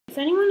If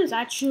anyone is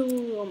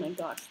actually, oh my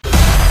gosh.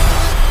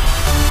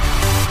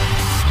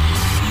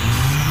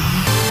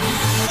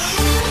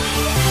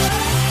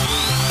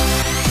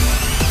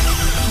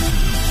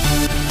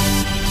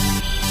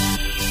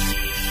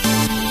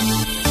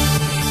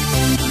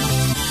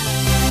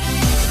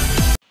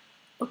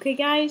 Okay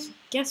guys,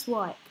 guess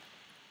what?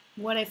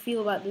 What I feel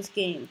about this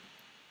game.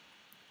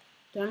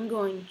 That I'm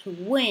going to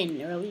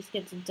win, or at least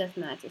get to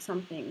deathmatch or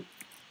something.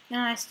 And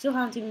I still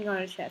haven't even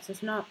got a chest.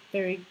 It's not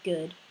very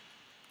good.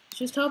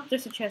 Just hope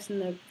there's a chest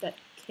in that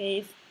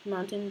cave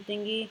mountain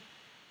thingy.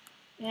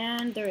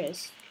 And there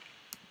is.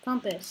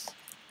 Compass.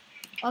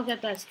 I'll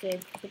get that stick,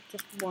 but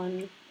just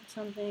one or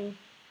something.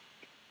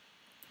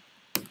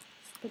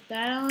 Just put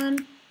that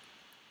on.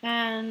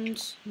 And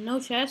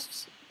no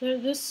chests.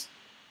 This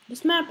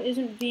map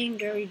isn't being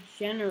very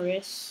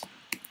generous.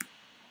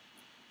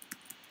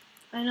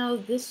 I know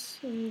this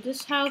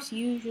house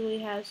usually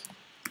has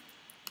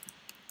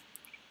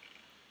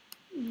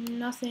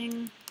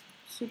nothing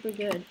super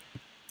good.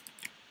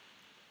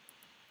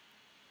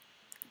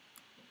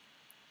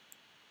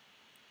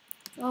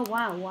 Oh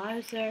wow, why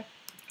is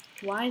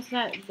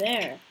that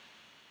there?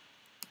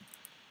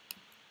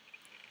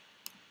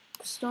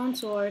 Stone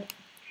sword.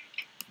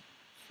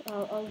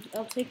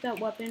 I'll take that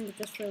weapon, but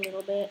just for a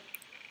little bit.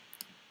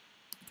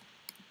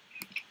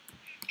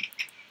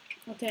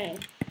 Okay.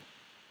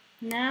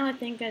 Now I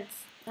think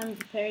I'm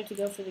prepared to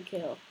go for the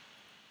kill.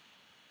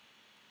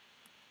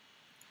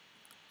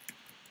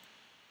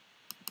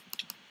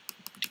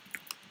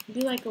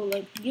 You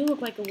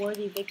look like a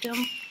worthy victim.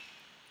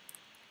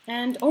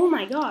 And oh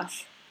my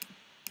gosh,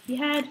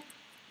 I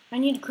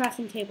need a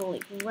crafting table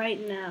like right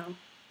now.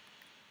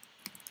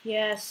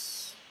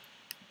 Yes.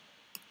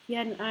 He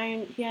had an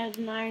iron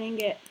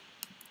ingot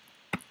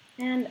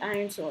and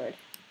iron sword.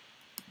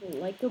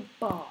 Like a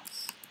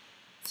boss.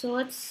 So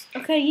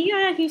okay,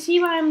 you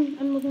see why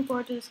I'm looking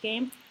forward to this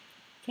game.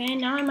 Okay,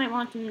 now I might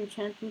want an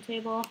enchanting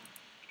table.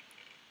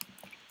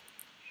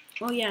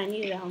 Oh yeah, I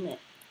needed a helmet.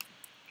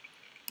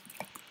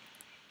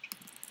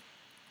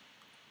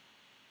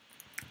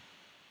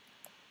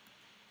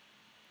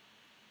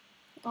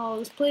 Oh,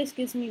 this place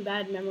gives me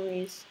bad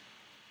memories.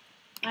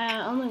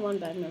 Only one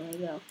bad memory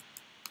though.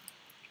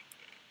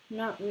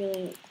 Not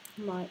really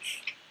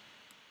much.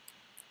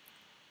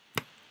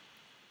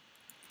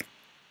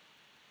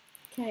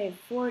 Okay,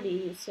 40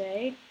 you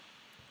say.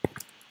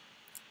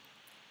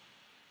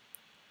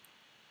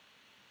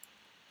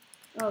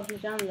 Oh,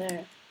 he's down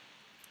there.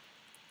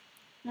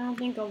 I don't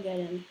think I'll get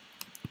him.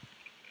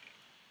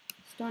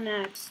 Stone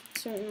axe,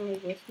 certainly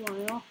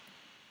worthwhile.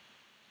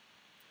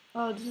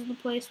 Oh, this is the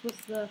place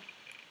with the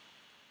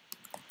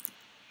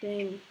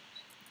thing.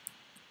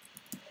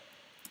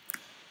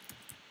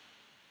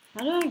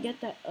 How do I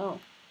get that? Oh,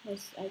 I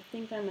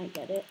think I might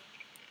get it.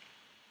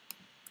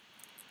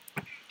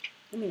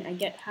 I mean, I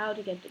get how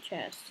to get the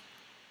chest.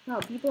 No,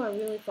 people are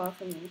really far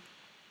from me.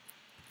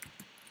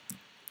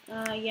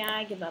 Yeah,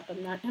 I give up.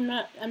 I'm not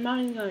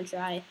even gonna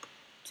try.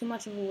 Too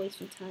much of a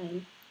waste of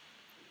time.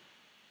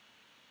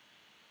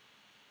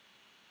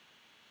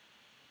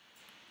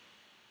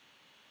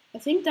 I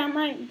think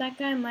that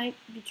guy might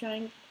be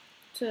trying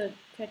to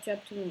catch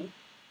up to me.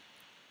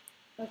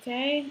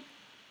 Okay.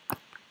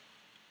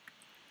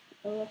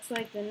 It looks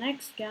like the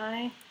next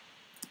guy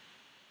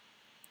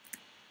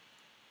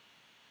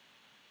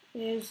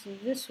is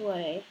this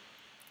way.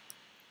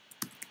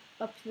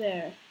 Up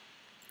there.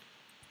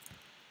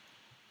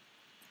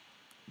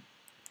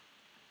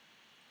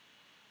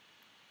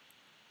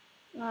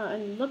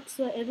 And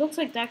it looks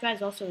like that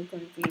guy's also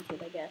going for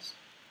YouTube, I guess.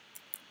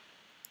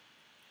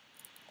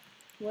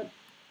 What?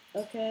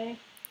 Okay.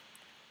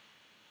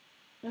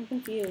 I'm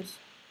confused.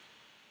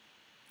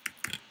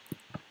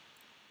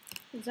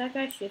 Is that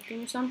guy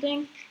shifting or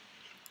something?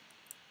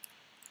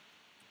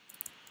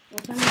 I'll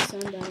turn my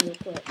sound down real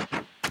quick.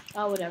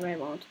 Oh, whatever, I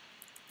won't.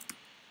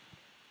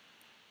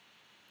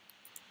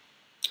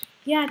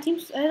 Yeah,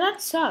 teams.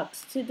 That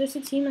sucks. There's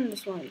a team in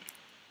this one.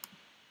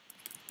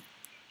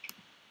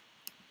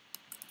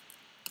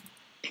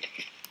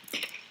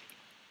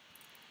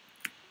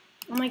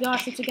 Oh my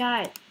gosh, it's a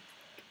guy.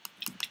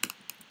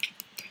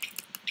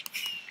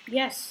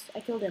 Yes, I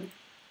killed him.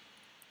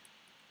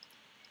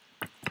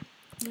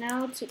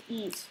 Now to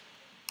eat.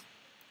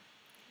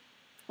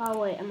 Oh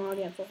wait, I'm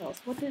already at full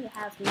health. What did it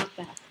have? Not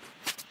that.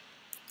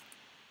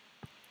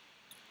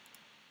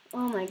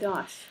 Oh my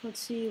gosh. Let's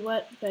see,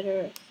 what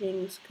better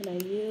things could I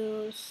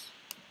use?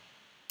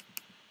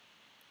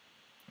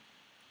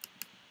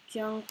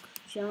 Junk.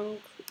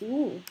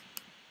 Ooh.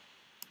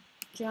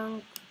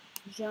 Junk.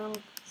 Is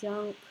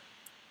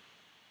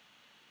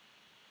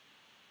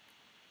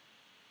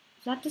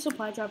that the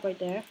supply drop right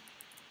there?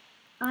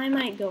 I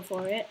might go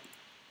for it.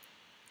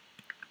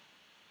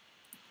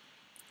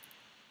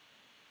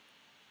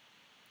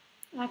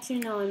 Actually,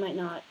 no, I might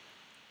not.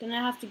 Then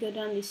I have to go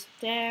down these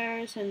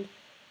stairs and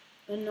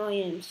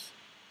annoyance.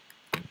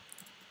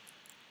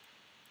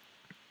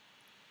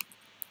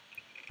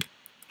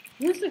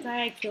 Who's the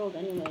guy I killed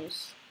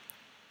anyways?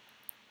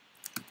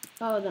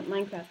 Oh, that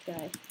Minecraft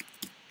guy.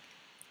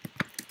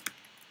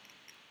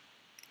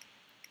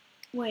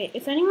 Wait,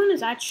 if anyone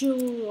is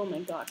actually... Oh my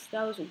gosh,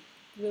 that was a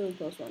really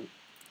close one.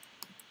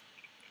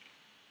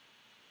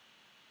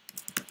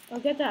 I'll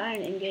get that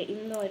iron ingot,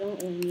 even though I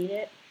don't really need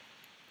it.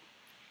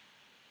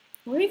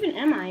 Where even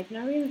am I? I've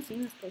never even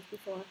seen this place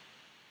before.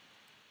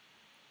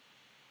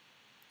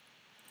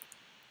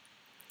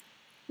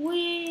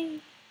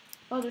 Whee!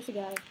 Oh, there's a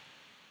guy.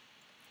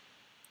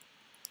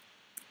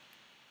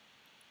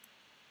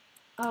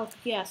 Oh,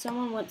 yeah,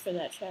 someone went for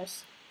that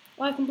chest.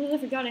 Oh, I completely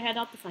forgot I had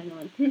Optifine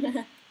on.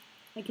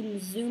 I can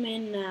zoom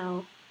in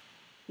now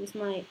with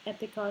my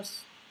epic Optifine.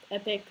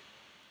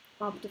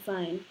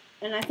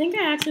 And I think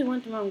I actually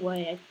went the wrong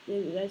way. I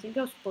think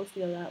I was supposed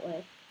to go that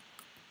way.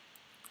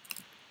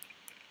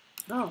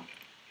 Oh.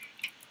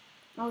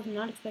 I was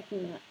not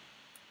expecting that.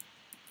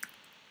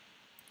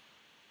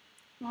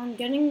 I'm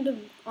getting the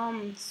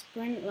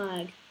sprint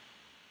lag.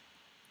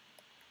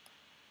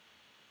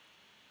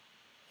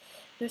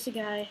 There's a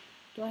guy.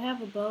 Do I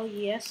have a bow?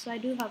 Yes, I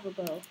do have a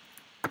bow.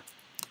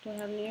 Do I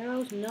have any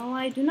arrows? No,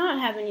 I do not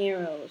have any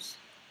arrows.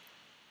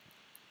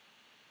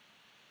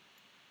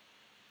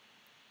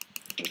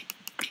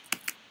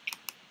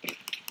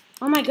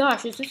 Oh my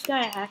gosh, is this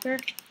guy a hacker?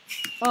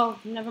 Oh,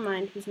 never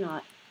mind, he's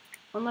not.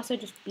 Unless I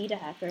just beat a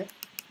hacker.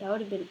 That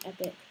would have been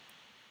epic.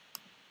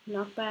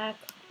 Knockback,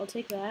 I'll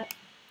take that.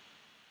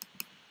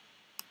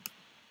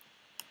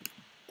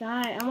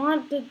 Die, I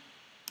want the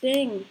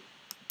thing.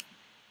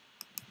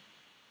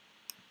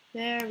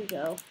 There we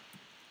go.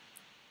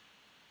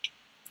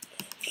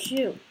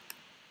 Shoot.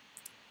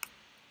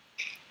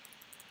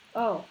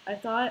 Oh, I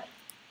thought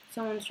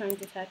someone's trying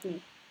to attack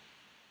me.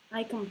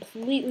 I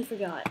completely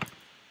forgot.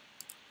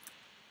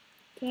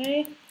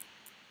 Okay.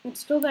 It's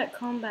still that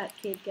combat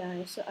kid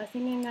guy, so I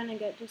think I'm gonna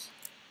get this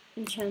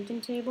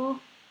enchanting table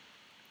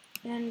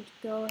and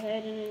go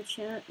ahead and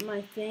enchant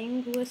my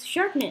thing with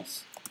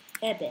sharpness.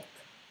 Epic.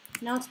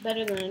 Now it's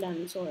better than a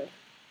diamond sword.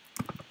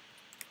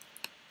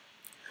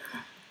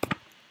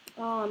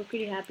 Oh, I'm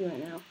pretty happy right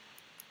now.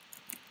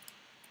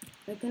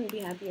 I couldn't be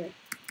happier.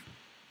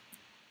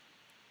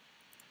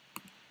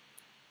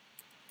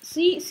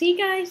 See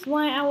guys,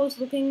 why I was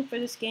looking for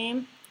this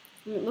game?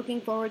 I'm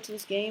looking forward to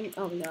this game.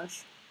 Oh my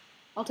gosh.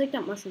 I'll take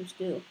that mushroom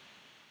stew.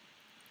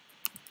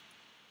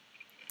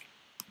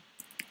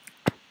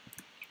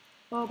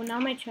 Oh, but now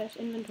my chest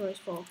inventory is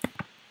full.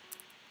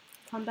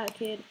 Combat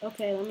kid.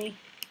 Okay, let me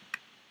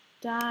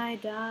die.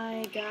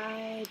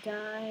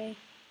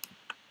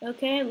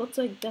 Okay, looks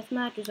like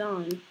deathmatch is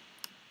on.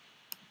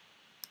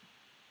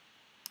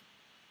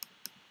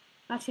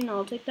 Actually, no,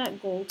 I'll take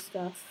that gold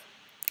stuff.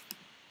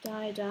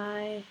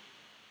 Die.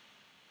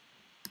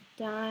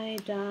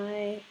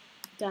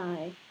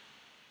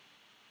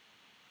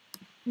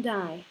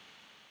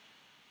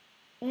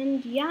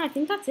 And yeah, I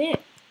think that's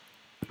it.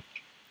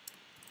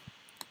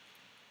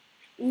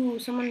 Ooh,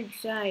 someone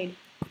died.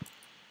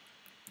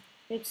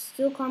 It's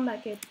still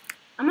combat kid.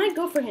 I might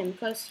go for him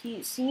because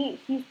he's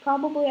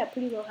probably at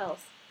pretty low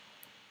health.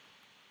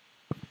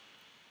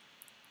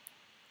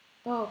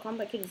 Oh,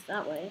 combat kid is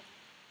that way.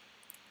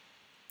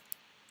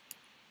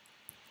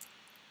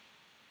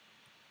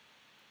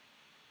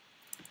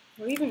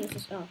 Or even is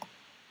this? Oh,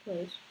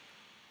 please.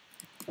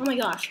 Oh my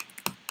gosh.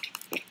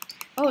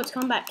 Oh, it's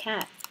combat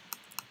cat.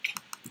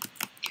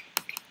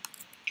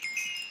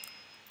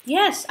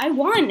 Yes, I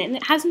won, and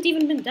it hasn't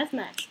even been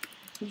deathmatch.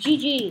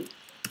 GG.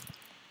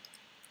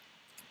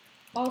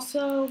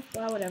 Also,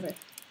 well, whatever.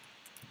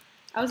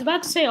 I was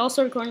about to say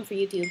also recording for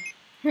YouTube.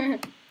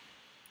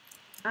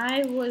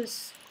 I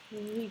was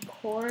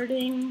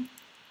recording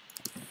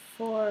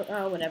for,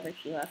 whatever,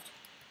 she left.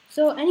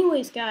 So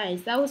anyways,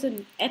 guys, that was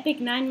an epic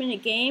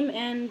 9-minute game,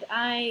 and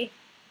I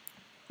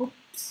hope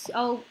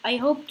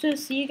to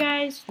see you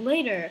guys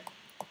later.